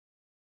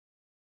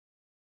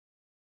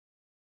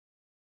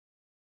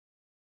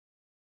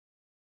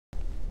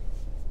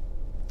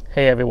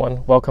Hey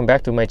everyone, welcome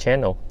back to my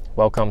channel.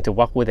 Welcome to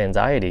Walk with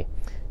Anxiety.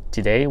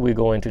 Today we're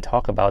going to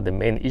talk about the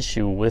main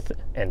issue with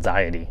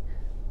anxiety,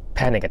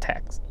 panic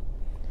attacks.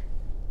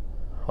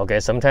 Okay,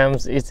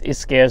 sometimes it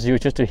scares you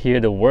just to hear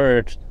the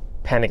word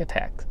panic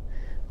attack.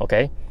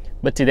 Okay,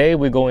 but today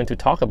we're going to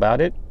talk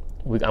about it.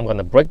 I'm going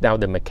to break down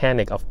the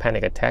mechanic of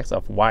panic attacks,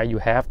 of why you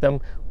have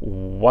them,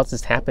 what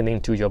is happening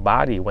to your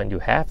body when you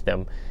have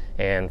them,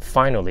 and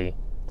finally,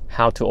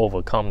 how to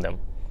overcome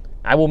them.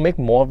 I will make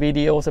more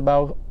videos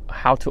about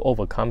how to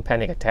overcome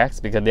panic attacks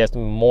because there's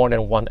more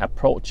than one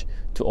approach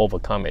to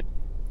overcome it.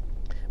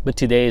 But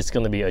today is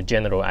going to be a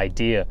general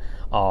idea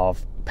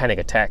of panic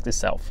attacks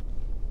itself.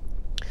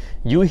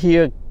 You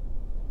hear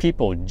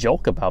people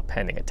joke about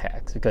panic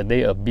attacks because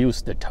they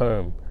abuse the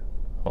term.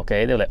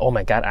 Okay, they're like, oh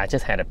my God, I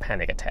just had a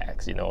panic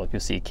attack. You know, you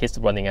see kids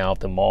running out of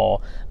the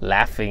mall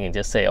laughing and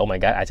just say, oh my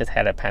God, I just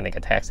had a panic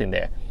attack in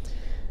there.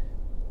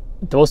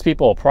 Those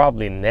people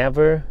probably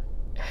never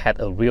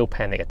had a real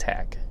panic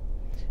attack.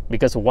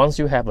 Because once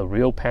you have a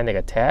real panic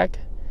attack,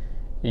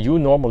 you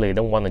normally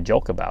don't want to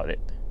joke about it.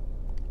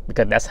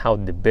 Because that's how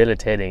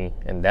debilitating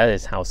and that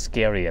is how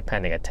scary a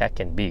panic attack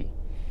can be.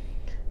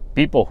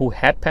 People who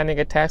had panic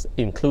attacks,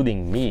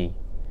 including me,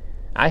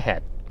 I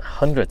had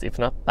hundreds, if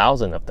not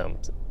thousands of them,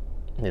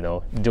 you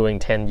know, during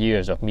 10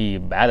 years of me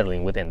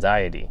battling with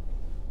anxiety.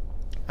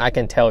 I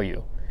can tell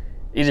you,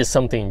 it is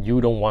something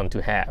you don't want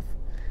to have.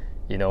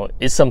 You know,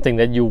 it's something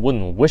that you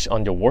wouldn't wish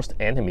on your worst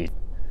enemy.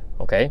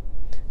 Okay?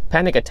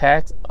 Panic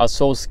attacks are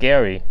so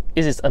scary.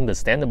 It is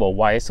understandable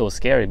why it's so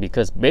scary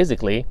because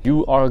basically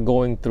you are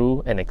going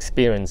through and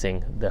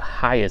experiencing the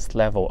highest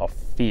level of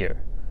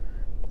fear.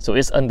 So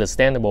it's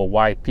understandable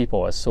why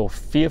people are so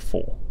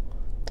fearful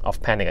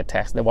of panic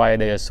attacks, why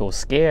they are so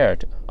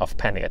scared of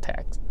panic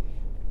attacks.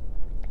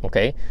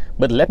 Okay,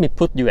 but let me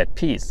put you at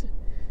peace.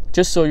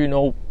 Just so you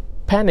know,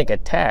 panic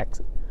attacks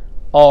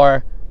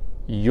are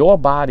your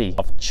body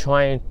of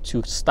trying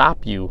to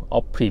stop you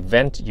or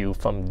prevent you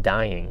from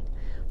dying.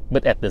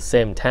 But at the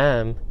same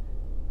time,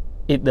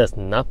 it does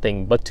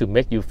nothing but to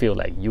make you feel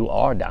like you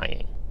are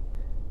dying.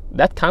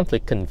 That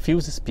conflict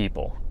confuses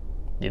people,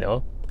 you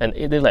know, and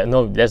they're like,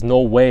 no, there's no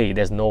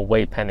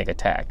way panic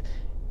attack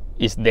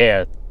is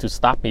there to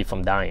stop me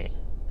from dying.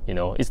 You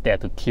know, it's there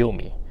to kill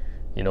me.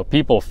 You know,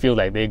 people feel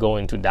like they're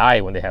going to die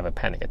when they have a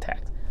panic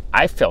attack.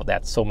 I felt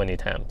that so many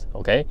times,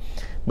 okay?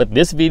 But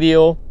this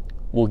video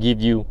will give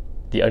you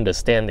the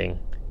understanding,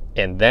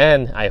 and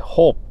then I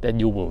hope that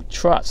you will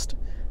trust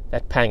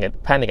that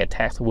panic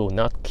attacks will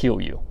not kill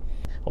you.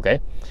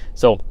 Okay,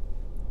 so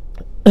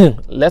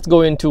let's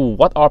go into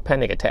what are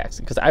panic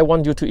attacks, because I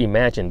want you to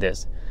imagine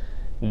this.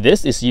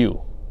 This is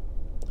you,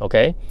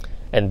 okay,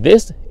 and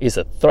this is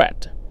a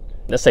threat.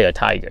 Let's say a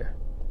tiger.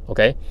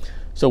 Okay,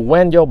 so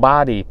when your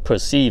body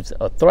perceives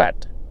a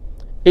threat,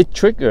 it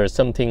triggers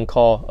something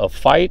called a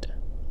fight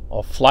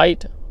or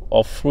flight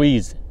or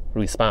freeze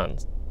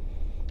response.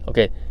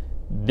 Okay,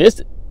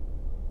 this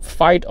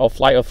fight or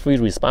flight or freeze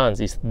response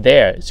is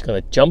there. It's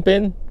going to jump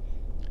in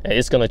and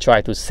it's going to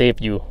try to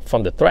save you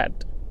from the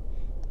threat.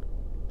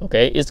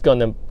 Okay, it's going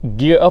to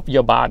gear up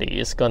your body.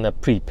 It's going to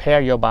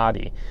prepare your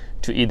body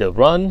to either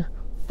run,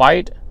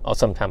 fight, or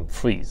sometimes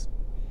freeze.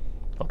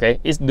 Okay,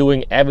 it's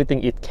doing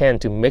everything it can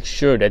to make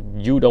sure that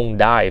you don't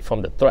die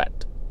from the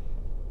threat.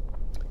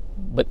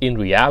 But in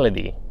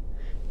reality,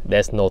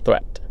 there's no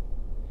threat.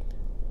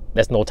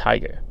 There's no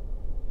tiger.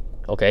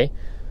 Okay,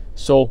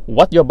 so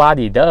what your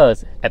body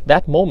does at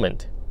that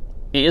moment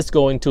is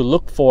going to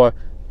look for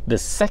the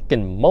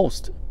second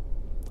most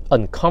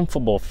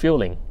uncomfortable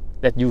feeling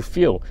that you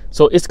feel.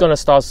 So it's going to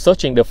start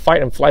searching. The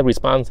fight and flight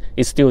response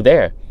is still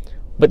there,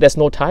 but there's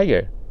no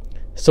tiger.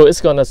 So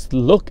it's going to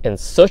look and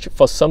search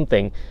for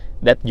something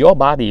that your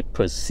body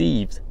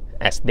perceives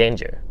as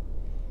danger.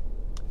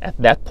 At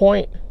that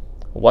point,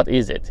 what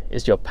is it?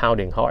 It's your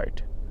pounding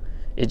heart.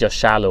 It's your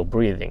shallow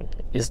breathing.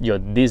 It's your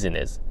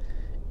dizziness.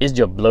 It's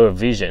your blurred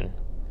vision.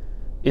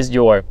 Is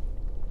your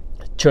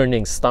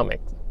churning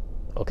stomach.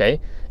 Okay,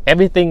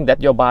 everything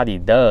that your body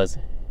does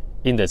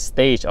in the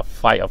stage of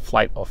fight or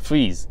flight or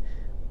freeze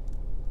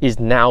is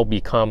now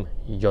become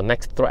your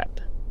next threat.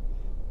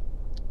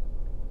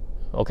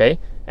 Okay,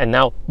 and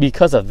now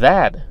because of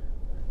that,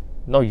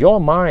 now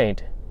your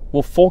mind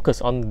will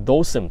focus on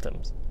those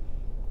symptoms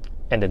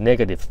and the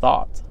negative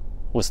thoughts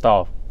will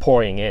start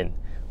pouring in.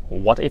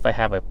 What if I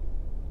have a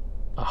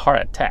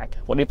heart attack?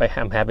 What if I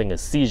am having a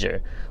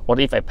seizure?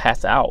 What if I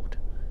pass out?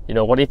 You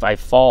know, what if I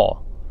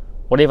fall?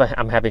 What if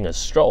I'm having a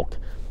stroke?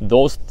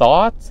 Those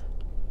thoughts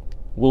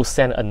will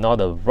send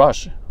another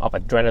rush of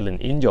adrenaline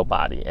in your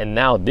body. And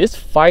now this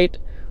fight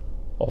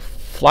or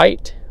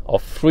flight or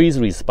freeze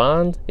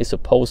response is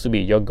supposed to be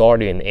your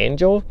guardian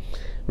angel.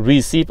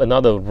 Receive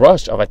another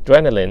rush of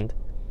adrenaline.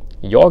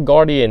 Your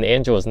guardian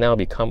angel has now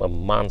become a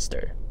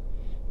monster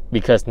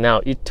because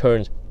now it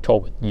turns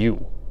toward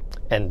you.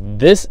 And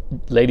this,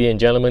 ladies and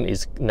gentlemen,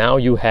 is now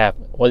you have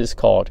what is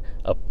called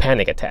a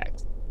panic attack.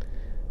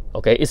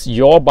 Okay, it's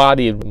your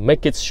body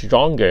make it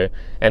stronger,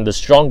 and the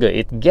stronger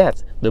it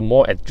gets, the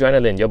more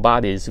adrenaline your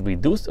body is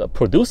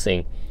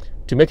producing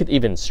to make it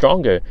even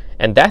stronger.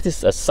 And that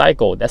is a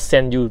cycle that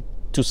sends you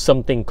to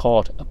something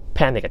called a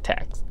panic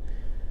attack.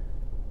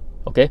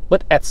 Okay,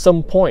 but at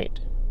some point,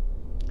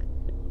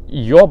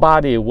 your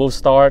body will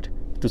start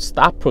to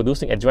stop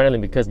producing adrenaline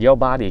because your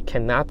body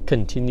cannot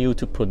continue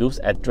to produce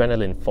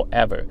adrenaline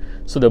forever.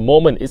 So the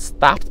moment it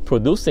stops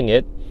producing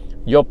it,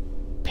 your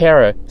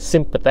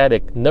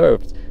parasympathetic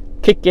nerves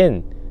kick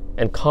in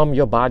and calm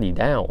your body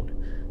down.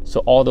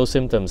 So all those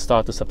symptoms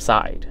start to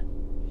subside.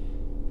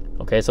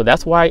 Okay, so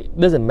that's why it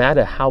doesn't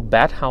matter how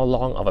bad, how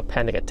long of a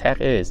panic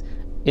attack is,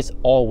 it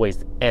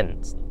always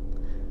ends.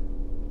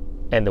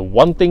 And the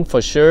one thing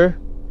for sure,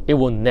 it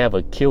will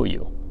never kill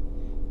you.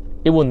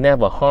 It will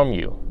never harm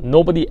you.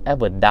 Nobody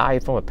ever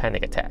died from a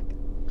panic attack.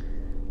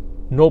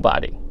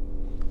 Nobody.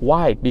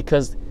 Why?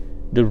 Because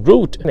the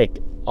root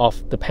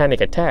of the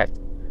panic attack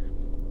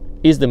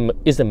is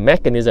the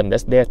mechanism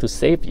that's there to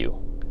save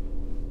you.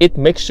 It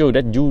makes sure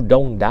that you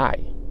don't die.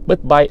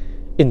 But by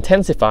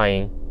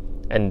intensifying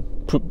and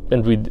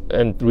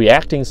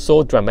reacting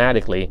so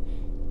dramatically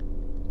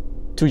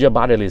to your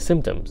bodily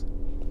symptoms,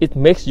 it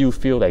makes you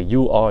feel like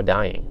you are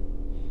dying.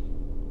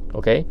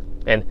 Okay?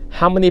 And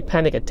how many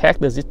panic attacks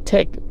does it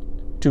take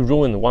to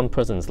ruin one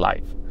person's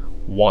life?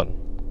 One.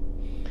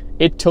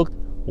 It took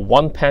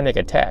one panic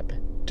attack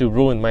to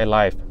ruin my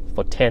life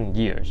for 10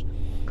 years.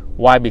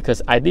 Why?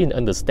 Because I didn't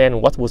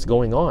understand what was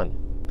going on.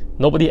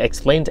 Nobody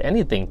explained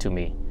anything to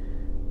me.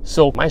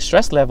 So my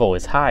stress level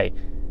is high.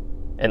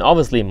 And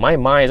obviously my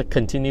mind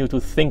continued to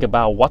think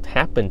about what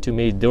happened to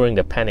me during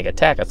the panic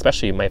attack,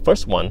 especially my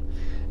first one.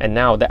 And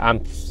now that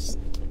I'm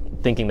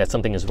thinking that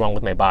something is wrong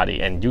with my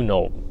body, and you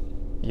know,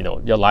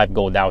 your life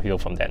go downhill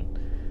from then.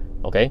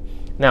 Okay?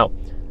 Now,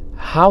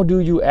 how do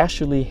you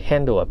actually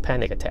handle a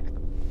panic attack?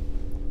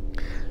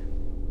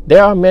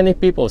 There are many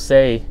people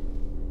say,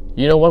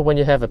 you know what, when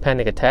you have a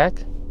panic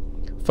attack,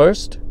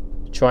 first,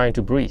 trying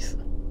to breathe.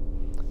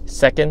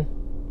 Second,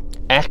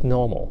 act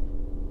normal.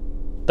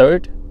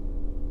 Third,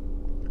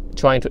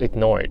 trying to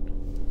ignore it.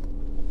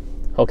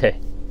 Okay,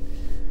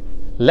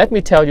 let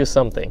me tell you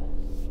something.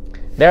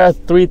 There are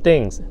 3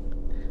 things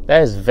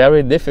that is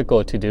very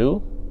difficult to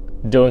do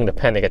during the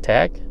panic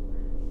attack.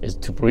 Is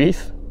to breathe,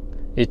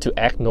 is to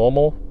act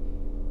normal,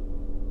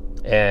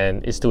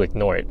 and is to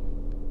ignore it.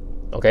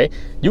 Okay,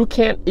 you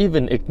can't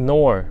even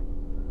ignore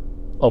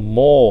a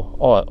mole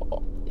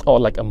or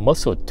like a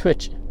muscle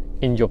twitch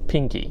in your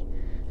pinky,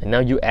 and now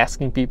you're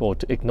asking people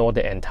to ignore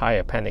the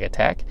entire panic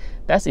attack.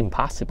 That's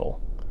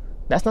impossible.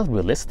 That's not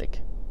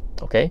realistic.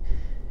 Okay,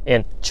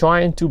 and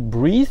trying to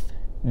breathe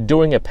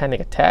during a panic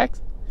attack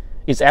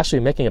is actually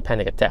making a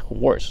panic attack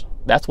worse.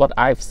 That's what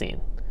I've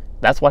seen.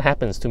 That's what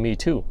happens to me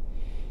too.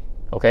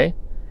 Okay?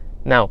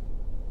 Now,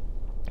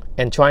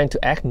 and trying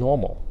to act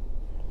normal.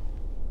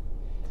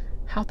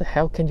 How the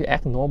hell can you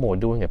act normal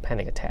during a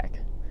panic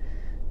attack?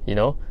 You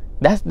know,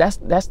 that's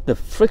the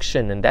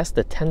friction and that's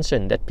the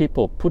tension that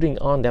people putting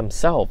on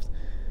themselves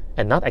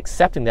and not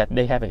accepting that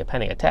they're having a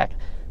panic attack.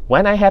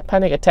 When I had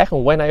panic attack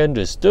and when I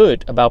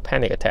understood about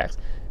panic attacks,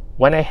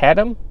 when I had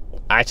them,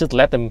 I just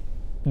let them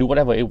do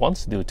whatever it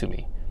wants to do to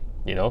me.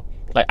 You know,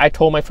 like I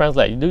told my friends,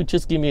 like, dude,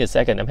 just give me a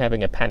second, I'm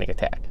having a panic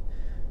attack.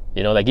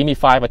 You know, like, give me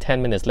 5 or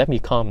 10 minutes, let me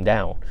calm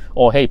down.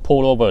 Or, hey,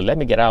 pull over, let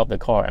me get out of the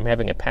car, I'm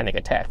having a panic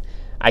attack.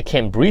 I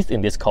can't breathe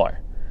in this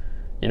car.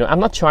 You know, I'm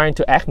not trying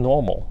to act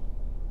normal.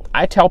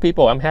 I tell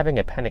people I'm having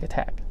a panic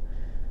attack.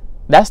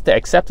 That's the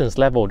acceptance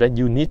level that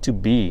you need to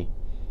be,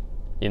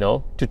 you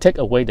know, to take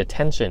away the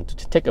tension,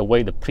 to take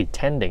away the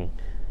pretending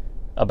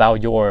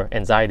about your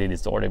anxiety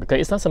disorder, because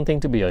it's not something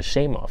to be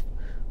ashamed of.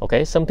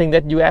 Okay, something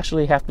that you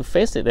actually have to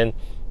face it, and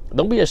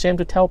don't be ashamed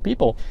to tell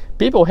people.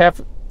 People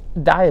have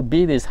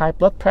diabetes, high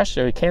blood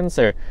pressure,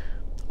 cancer,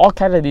 all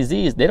kind of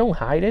disease. They don't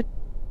hide it.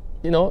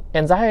 You know,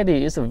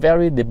 anxiety is a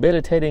very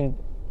debilitating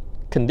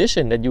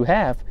condition that you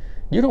have.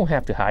 You don't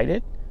have to hide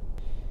it.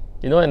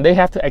 You know, and they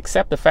have to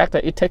accept the fact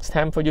that it takes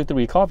time for you to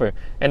recover.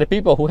 And the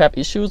people who have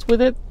issues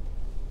with it,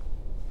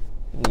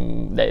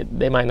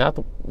 you might not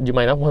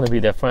want to be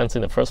their friends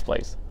in the first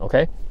place.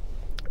 Okay.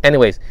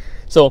 Anyways,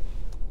 so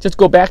just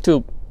go back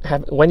to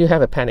when you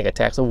have a panic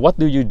attack. So what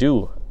do you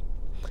do?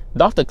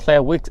 Dr.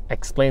 Claire Wicks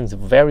explains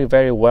very,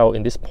 very well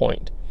in this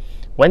point.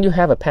 When you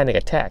have a panic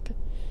attack,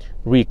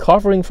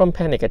 recovering from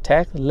panic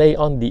attack lay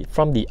on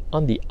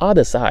the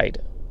other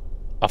side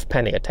of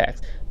panic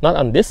attacks, not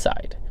on this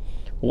side.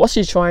 What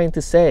she's trying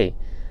to say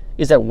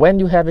is that when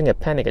you're having a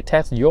panic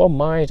attack, your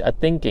minds are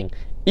thinking,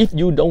 if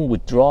you don't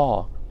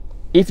withdraw,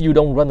 if you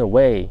don't run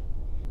away,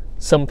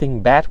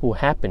 something bad will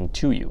happen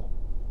to you.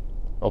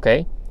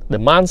 Okay? The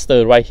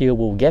monster right here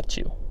will get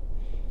you.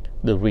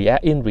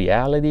 In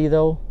reality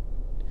though,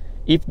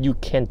 if you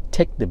can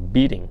take the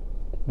beating,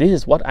 this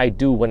is what I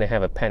do when I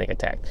have a panic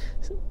attack.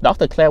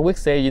 Dr. Claire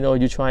Wicks say, you know,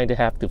 you're trying to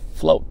have to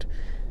float.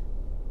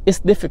 It's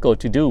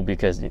difficult to do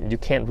because you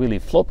can't really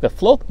float.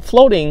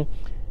 Floating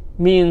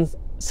means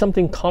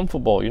something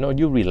comfortable, you know,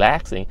 you're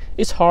relaxing.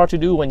 It's hard to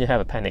do when you have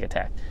a panic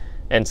attack.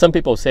 And some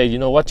people say, you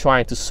know what,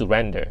 trying to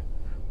surrender.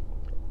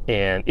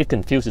 And it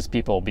confuses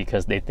people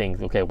because they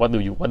think, okay, what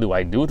do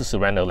I do to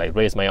surrender? Like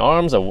raise my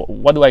arms, or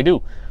what do I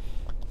do?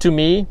 To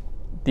me,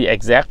 the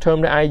exact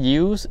term that I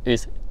use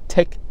is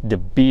take the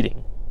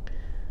beating.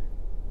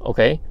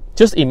 Okay,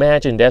 just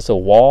imagine there's a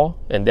wall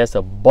and there's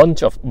a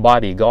bunch of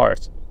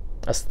bodyguards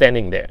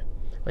standing there,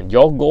 and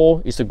your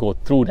goal is to go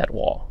through that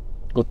wall,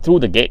 go through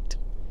the gate.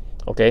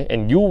 Okay,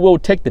 and you will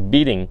take the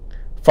beating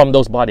from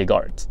those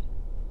bodyguards,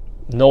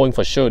 knowing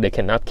for sure they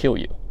cannot kill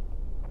you.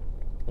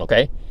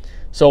 Okay,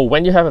 so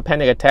when you have a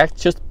panic attack,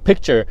 just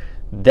picture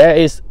there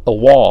is a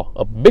wall,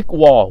 a big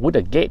wall with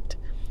a gate,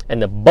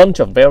 and a bunch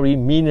of very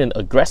mean and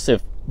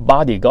aggressive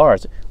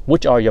bodyguards,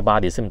 which are your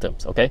body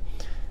symptoms. Okay,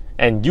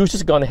 and you're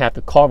just gonna have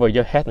to cover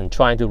your head and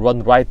trying to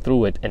run right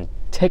through it and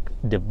take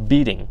the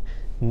beating,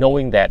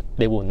 knowing that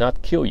they will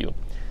not kill you.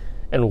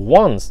 And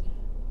once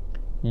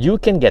you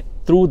can get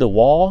through the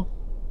wall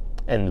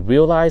and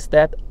realize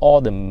that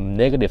all the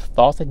negative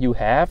thoughts that you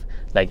have,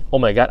 like, oh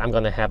my God, I'm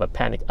gonna have a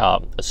panic,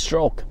 a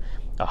stroke,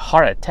 a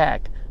heart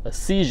attack, a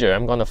seizure,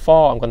 I'm gonna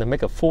fall, I'm gonna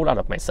make a fool out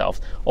of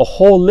myself, a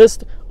whole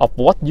list of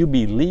what you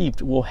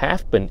believed will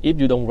happen if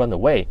you don't run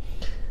away.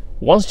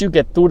 Once you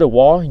get through the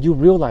wall, you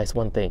realize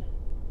one thing: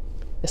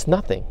 it's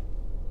nothing.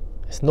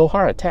 It's no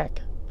heart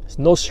attack, it's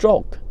no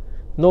stroke,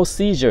 no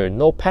seizure,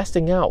 no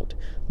passing out,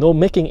 no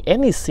making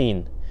any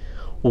scene.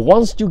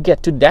 Once you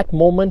get to that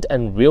moment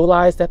and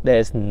realize that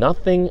there's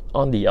nothing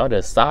on the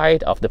other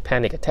side of the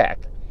panic attack,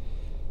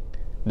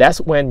 that's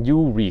when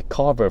you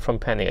recover from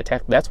panic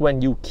attack. That's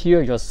when you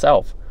cure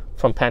yourself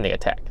from panic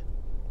attack.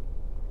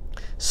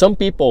 Some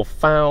people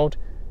found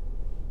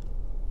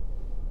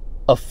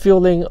a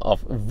feeling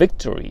of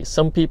victory.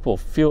 Some people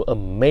feel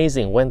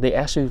amazing when they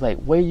actually like,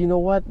 wait, you know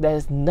what?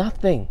 There's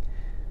nothing.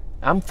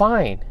 I'm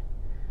fine.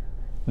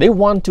 They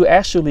want to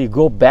actually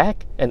go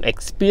back and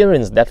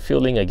experience that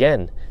feeling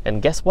again.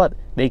 And guess what?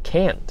 They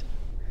can't.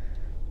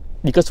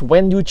 Because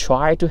when you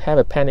try to have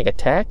a panic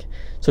attack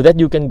so that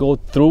you can go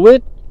through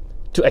it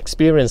to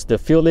experience the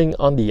feeling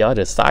on the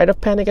other side of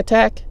panic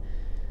attack,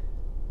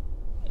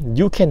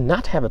 you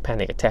cannot have a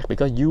panic attack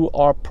because you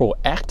are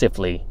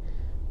proactively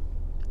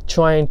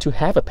trying to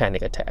have a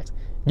panic attack.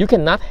 You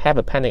cannot have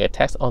a panic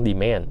attack on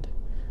demand.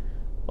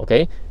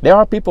 Okay? There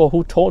are people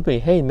who told me,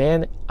 hey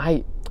man,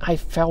 I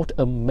felt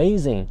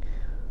amazing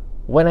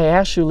when I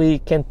actually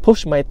can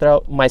push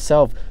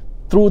myself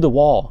through the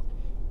wall.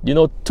 You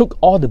know, took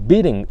all the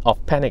beating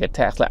of panic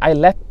attacks. Like, I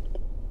let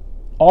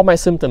all my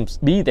symptoms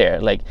be there.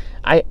 Like,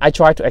 I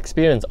try to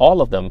experience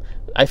all of them.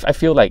 I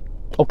feel like,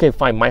 okay,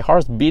 fine, my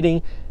heart's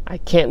beating, I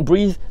can't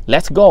breathe,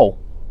 let's go.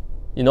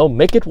 You know,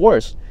 make it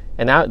worse.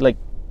 And now, like,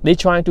 they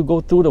trying to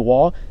go through the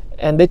wall,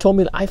 and they told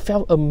me I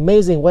felt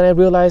amazing when I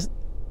realized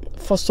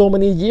for so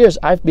many years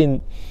I've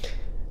been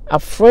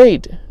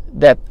afraid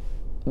that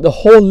the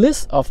whole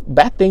list of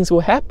bad things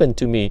will happen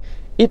to me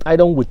if I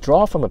don't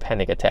withdraw from a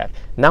panic attack.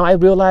 Now I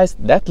realize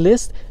that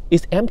list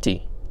is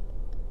empty.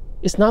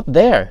 It's not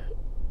there.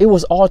 It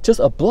was all just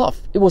a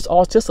bluff. It was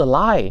all just a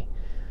lie.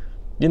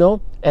 You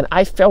know, and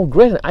I felt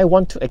great, and I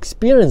want to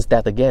experience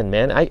that again,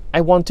 man.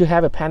 I want to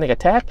have a panic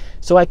attack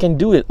so I can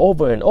do it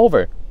over and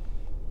over.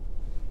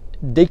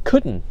 They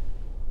couldn't.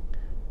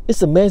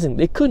 It's amazing.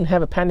 They couldn't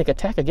have a panic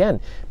attack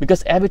again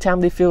because every time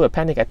they feel a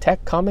panic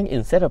attack coming,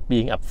 instead of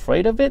being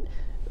afraid of it,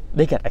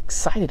 they get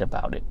excited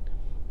about it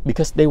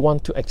because they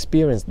want to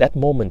experience that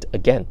moment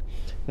again.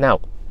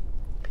 Now,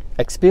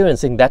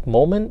 experiencing that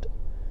moment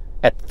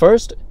at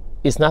first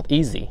is not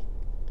easy.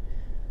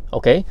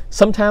 Okay?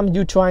 Sometimes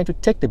you try to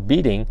take the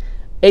beating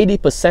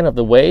 80% of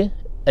the way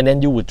and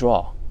then you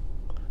withdraw.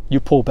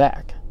 You pull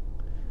back.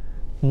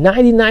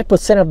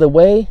 99% of the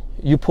way,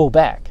 you pull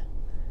back.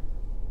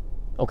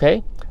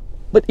 Okay?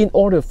 But in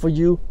order for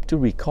you to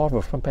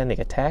recover from panic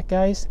attack,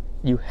 guys,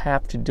 you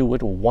have to do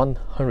it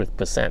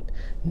 100%.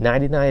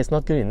 99 is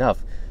not good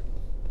enough.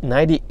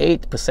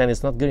 98%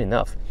 is not good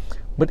enough.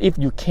 But if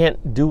you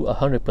can't do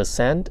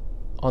 100%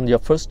 on your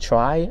first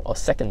try or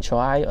second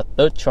try or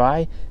third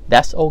try,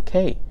 that's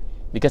okay,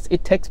 because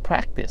it takes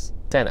practice.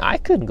 And I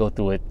couldn't go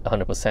through it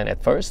 100%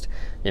 at first.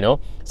 You know,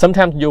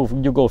 sometimes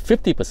you go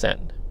 50%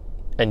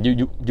 and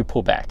you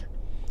pull back.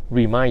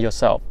 Remind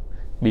yourself,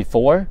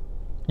 before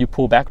you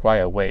pull back right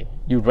away,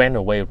 you ran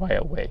away right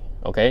away.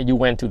 Okay, you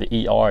went to the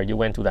ER, you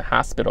went to the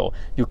hospital,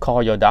 you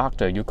call your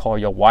doctor, you call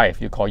your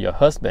wife, you call your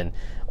husband,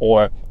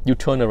 or you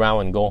turn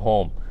around and go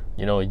home.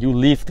 You know, you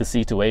leave the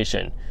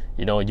situation.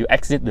 You know, you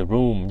exit the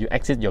room, you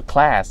exit your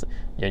class,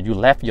 you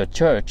left your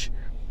church.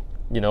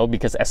 You know,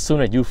 because as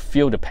soon as you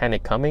feel the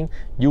panic coming,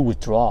 you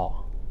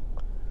withdraw.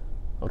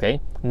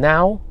 Okay,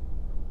 now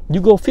you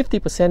go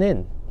 50%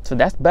 in, so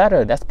that's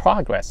better, that's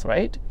progress,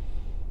 right?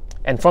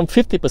 And from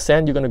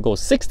 50%, you're gonna go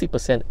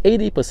 60%,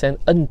 80%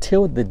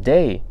 until the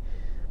day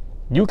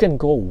you can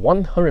go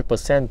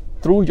 100%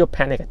 through your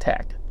panic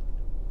attack.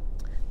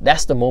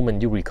 That's the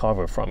moment you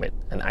recover from it,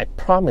 and I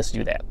promise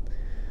you that.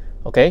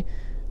 Okay,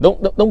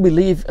 don't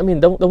believe. I mean,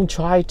 don't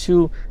try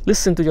to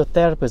listen to your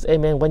therapist. Hey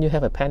man, when you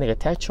have a panic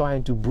attack,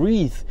 trying to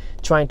breathe,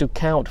 trying to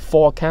count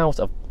 4 counts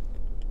of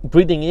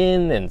breathing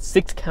in and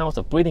 6 counts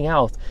of breathing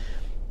out.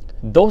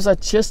 Those are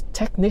just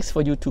techniques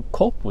for you to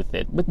cope with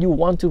it, but you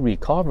want to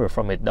recover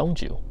from it,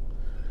 don't you?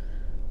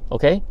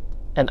 Okay,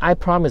 And I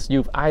promise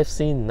you, I've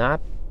seen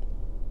not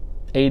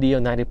 80 or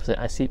 90%,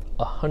 I see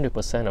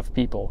 100% of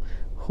people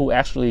who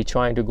actually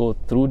trying to go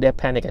through their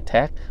panic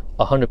attack,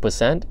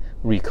 100%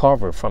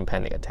 recover from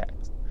panic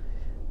attacks.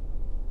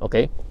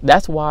 Okay,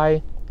 that's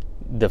why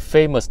the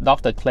famous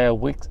Dr. Claire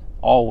Wicks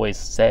always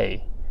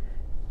say,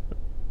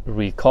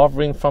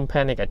 recovering from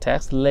panic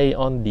attacks lay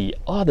on the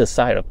other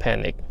side of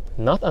panic,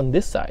 not on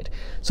this side.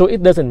 So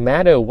it doesn't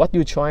matter what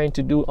you're trying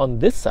to do on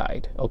this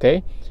side,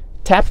 okay?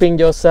 Tapping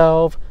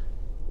yourself,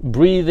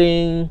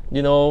 breathing,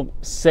 you know,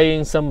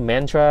 saying some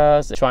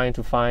mantras, trying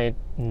to find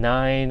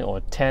 9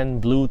 or 10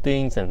 blue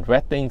things and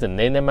red things and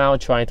name them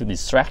out, trying to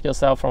distract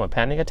yourself from a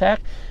panic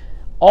attack.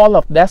 All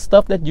of that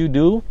stuff that you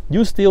do,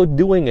 you're still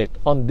doing it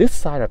on this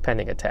side of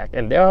panic attack.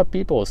 And there are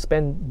people who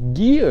spend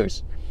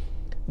years,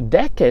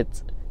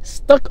 decades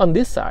stuck on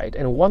this side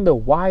and wonder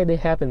why they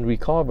haven't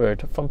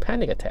recovered from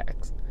panic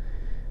attacks.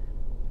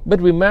 But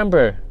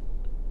remember,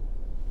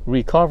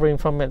 recovering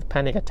from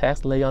panic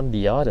attacks lay on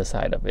the other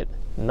side of it,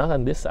 not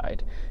on this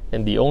side.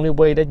 And the only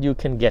way that you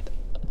can get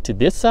to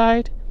this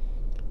side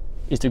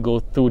is to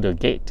go through the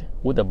gate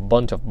with a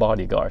bunch of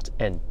bodyguards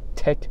and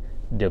take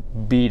the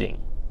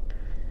beating.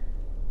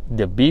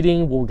 The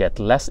beating will get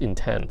less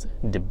intense.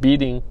 The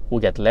beating will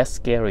get less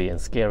scary and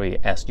scary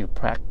as you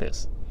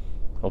practice.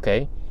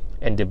 Okay?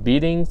 And the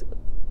beatings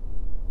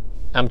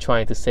I'm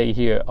trying to say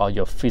here are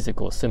your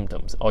physical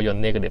symptoms or your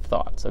negative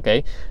thoughts.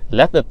 Okay?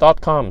 Let the thought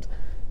come.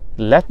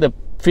 Let the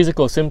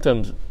physical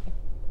symptoms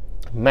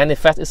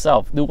manifest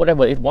itself. Do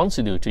whatever it wants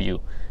to do to you.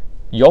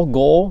 Your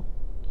goal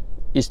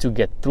is to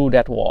get through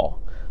that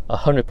wall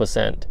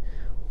 100%.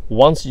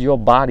 Once your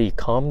body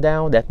calms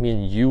down, that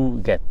means you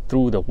get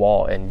through the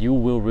wall, and you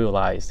will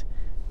realize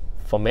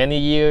for many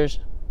years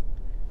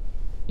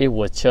it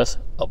was just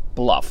a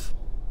bluff.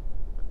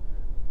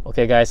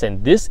 Okay guys,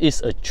 and this is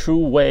a true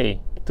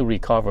way to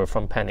recover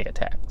from panic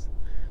attacks.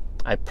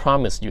 I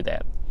promise you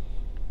that.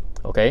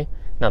 Okay,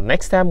 now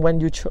next time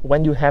when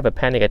you have a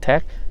panic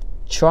attack,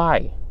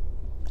 try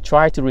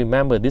to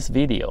remember this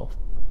video.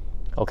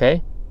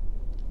 Okay,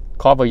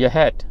 cover your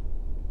head,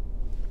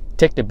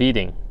 take the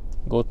beating,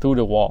 go through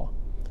the wall,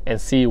 and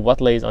see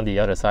what lays on the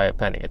other side of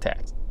panic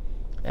attacks.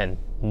 And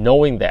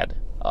knowing that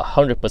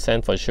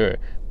 100% for sure,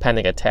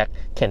 panic attack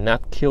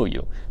cannot kill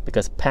you,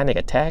 because panic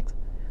attacks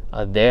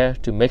are there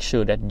to make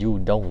sure that you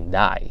don't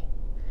die.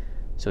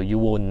 So you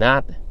will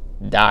not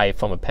die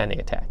from a panic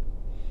attack.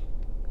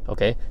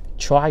 Okay,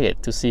 try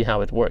it to see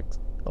how it works.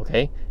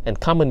 Okay, and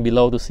comment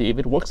below to see if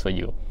it works for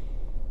you.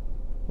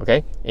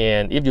 Okay,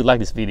 and if you like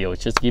this video,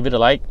 just give it a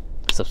like,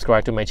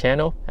 subscribe to my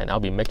channel, and I'll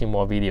be making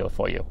more videos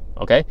for you.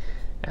 Okay,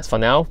 as for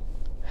now,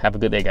 have a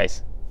good day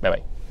guys. Bye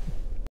bye.